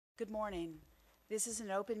Good morning. This is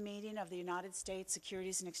an open meeting of the United States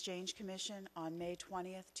Securities and Exchange Commission on May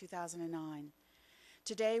 20th, 2009.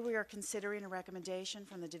 Today we are considering a recommendation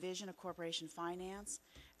from the Division of Corporation Finance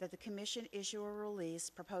that the Commission issue a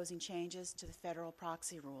release proposing changes to the federal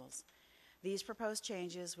proxy rules. These proposed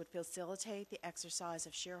changes would facilitate the exercise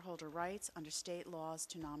of shareholder rights under state laws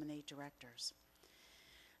to nominate directors.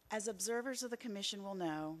 As observers of the Commission will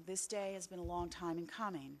know, this day has been a long time in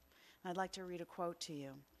coming. I'd like to read a quote to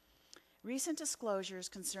you. Recent disclosures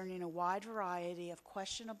concerning a wide variety of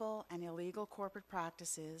questionable and illegal corporate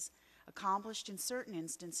practices accomplished in certain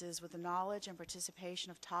instances with the knowledge and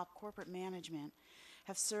participation of top corporate management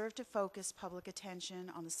have served to focus public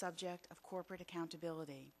attention on the subject of corporate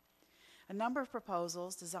accountability. A number of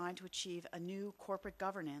proposals designed to achieve a new corporate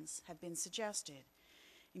governance have been suggested,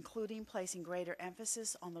 including placing greater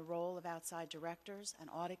emphasis on the role of outside directors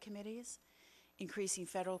and audit committees, increasing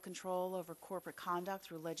federal control over corporate conduct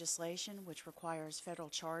through legislation which requires federal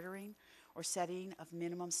chartering or setting of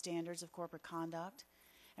minimum standards of corporate conduct,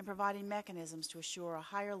 and providing mechanisms to assure a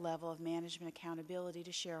higher level of management accountability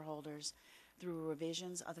to shareholders through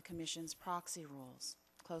revisions of the Commission's proxy rules.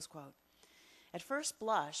 Close quote. At first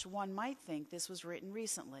blush, one might think this was written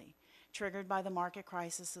recently, triggered by the market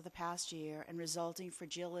crisis of the past year and resulting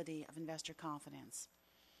fragility of investor confidence.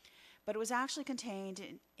 But it was actually contained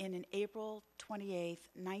in an April 28,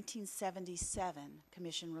 1977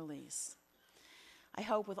 Commission release. I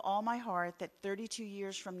hope with all my heart that 32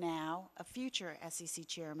 years from now, a future SEC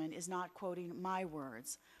chairman is not quoting my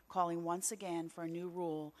words, calling once again for a new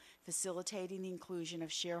rule facilitating the inclusion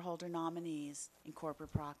of shareholder nominees in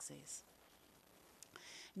corporate proxies.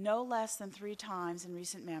 No less than 3 times in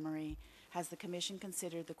recent memory has the Commission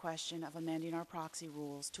considered the question of amending our proxy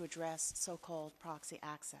rules to address so-called proxy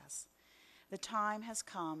access. The time has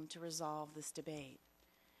come to resolve this debate.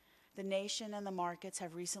 The nation and the markets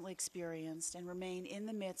have recently experienced and remain in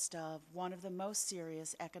the midst of one of the most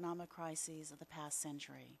serious economic crises of the past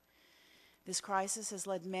century. This crisis has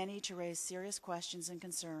led many to raise serious questions and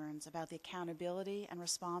concerns about the accountability and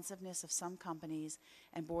responsiveness of some companies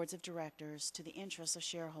and boards of directors to the interests of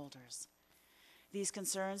shareholders. These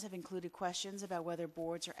concerns have included questions about whether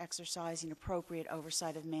boards are exercising appropriate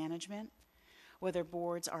oversight of management, whether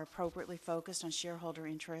boards are appropriately focused on shareholder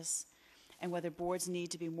interests, and whether boards need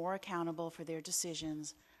to be more accountable for their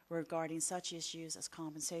decisions regarding such issues as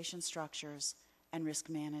compensation structures and risk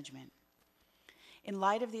management. In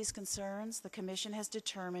light of these concerns, the Commission has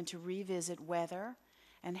determined to revisit whether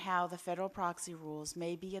and how the federal proxy rules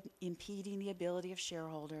may be impeding the ability of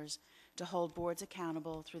shareholders to hold boards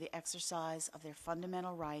accountable through the exercise of their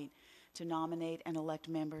fundamental right to nominate and elect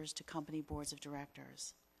members to company boards of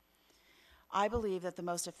directors. I believe that the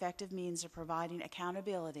most effective means of providing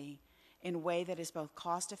accountability in a way that is both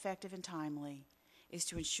cost-effective and timely is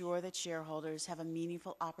to ensure that shareholders have a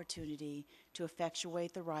meaningful opportunity to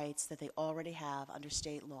effectuate the rights that they already have under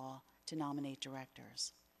state law to nominate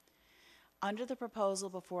directors. Under the proposal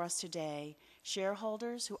before us today,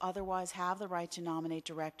 shareholders who otherwise have the right to nominate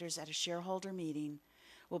directors at a shareholder meeting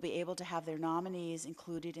will be able to have their nominees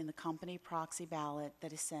included in the company proxy ballot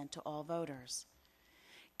that is sent to all voters.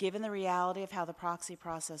 Given the reality of how the proxy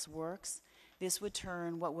process works, this would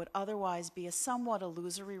turn what would otherwise be a somewhat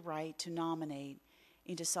illusory right to nominate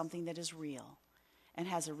into something that is real and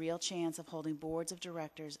has a real chance of holding boards of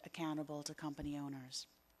directors accountable to company owners.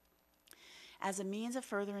 As a means of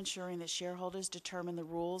further ensuring that shareholders determine the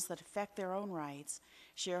rules that affect their own rights,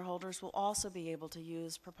 shareholders will also be able to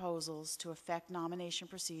use proposals to affect nomination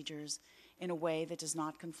procedures in a way that does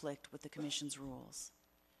not conflict with the Commission's rules.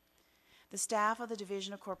 The staff of the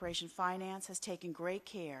Division of Corporation Finance has taken great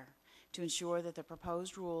care to ensure that the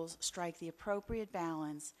proposed rules strike the appropriate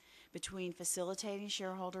balance between facilitating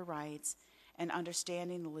shareholder rights and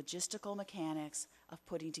understanding the logistical mechanics of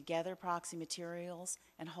putting together proxy materials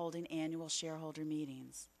and holding annual shareholder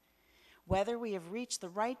meetings. Whether we have reached the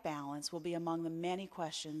right balance will be among the many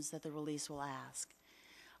questions that the release will ask.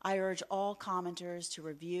 I urge all commenters to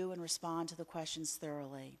review and respond to the questions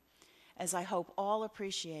thoroughly, as I hope all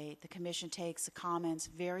appreciate the Commission takes the comments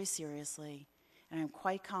very seriously, and I'm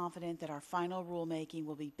quite confident that our final rulemaking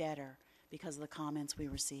will be better because of the comments we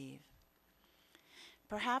receive.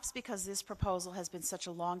 Perhaps because this proposal has been such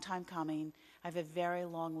a long time coming, I have a very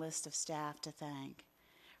long list of staff to thank.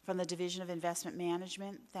 From the Division of Investment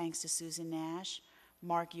Management, thanks to Susan Nash,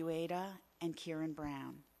 Mark Ueda, and Kieran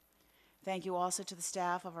Brown. Thank you also to the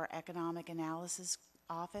staff of our Economic Analysis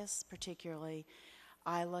Office, particularly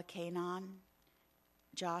Isla Kanan,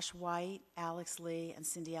 Josh White, Alex Lee, and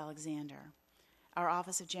Cindy Alexander. Our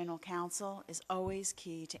Office of General Counsel is always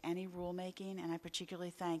key to any rulemaking, and I particularly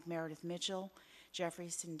thank Meredith Mitchell, Jeffrey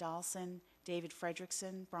Sindalson, David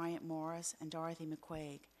Fredrickson, Bryant Morris, and Dorothy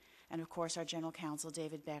McQuaig. And of course, our General Counsel,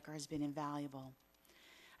 David Becker, has been invaluable.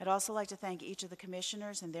 I'd also like to thank each of the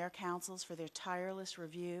commissioners and their counsels for their tireless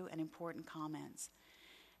review and important comments.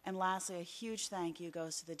 And lastly, a huge thank you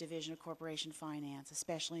goes to the Division of Corporation Finance,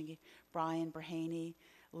 especially Brian Berhaney,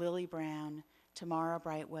 Lily Brown, Tamara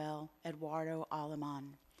Brightwell, Eduardo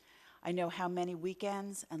Aleman. I know how many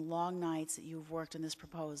weekends and long nights that you've worked on this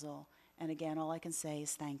proposal, and again, all I can say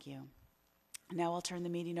is thank you. Now I'll turn the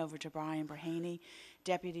meeting over to Brian Berhaney,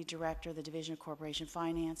 Deputy Director of the Division of Corporation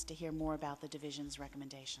Finance, to hear more about the Division's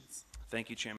recommendations. Thank you, Chairman.